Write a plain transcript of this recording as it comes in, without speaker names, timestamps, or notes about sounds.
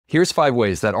Here's 5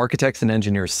 ways that architects and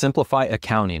engineers simplify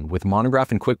accounting with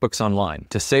Monograph and QuickBooks Online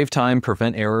to save time,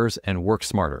 prevent errors, and work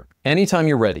smarter. Anytime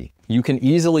you're ready, you can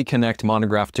easily connect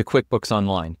Monograph to QuickBooks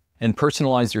Online and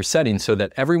personalize your settings so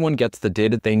that everyone gets the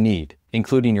data they need,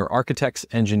 including your architects,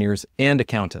 engineers, and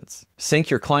accountants. Sync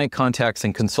your client contacts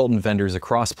and consultant vendors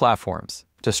across platforms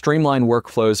to streamline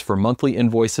workflows for monthly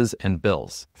invoices and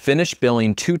bills. Finish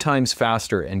billing 2 times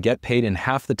faster and get paid in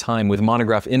half the time with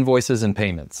Monograph invoices and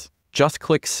payments. Just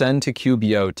click Send to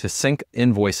QBO to sync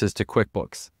invoices to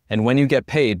QuickBooks. And when you get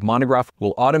paid, Monograph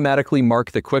will automatically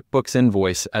mark the QuickBooks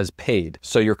invoice as paid,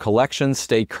 so your collections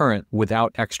stay current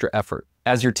without extra effort.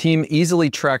 As your team easily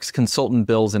tracks consultant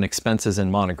bills and expenses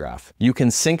in Monograph, you can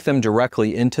sync them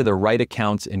directly into the right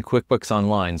accounts in QuickBooks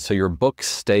Online so your books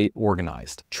stay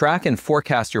organized. Track and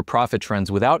forecast your profit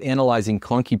trends without analyzing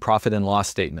clunky profit and loss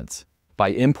statements by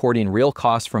importing real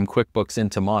costs from QuickBooks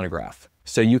into Monograph,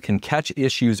 so you can catch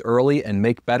issues early and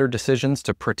make better decisions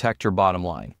to protect your bottom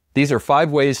line. These are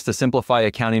 5 ways to simplify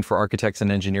accounting for architects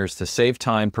and engineers to save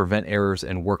time, prevent errors,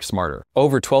 and work smarter.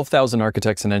 Over 12,000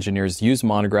 architects and engineers use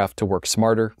Monograph to work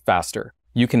smarter, faster.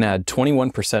 You can add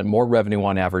 21% more revenue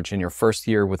on average in your first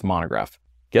year with Monograph.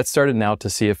 Get started now to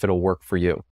see if it'll work for you.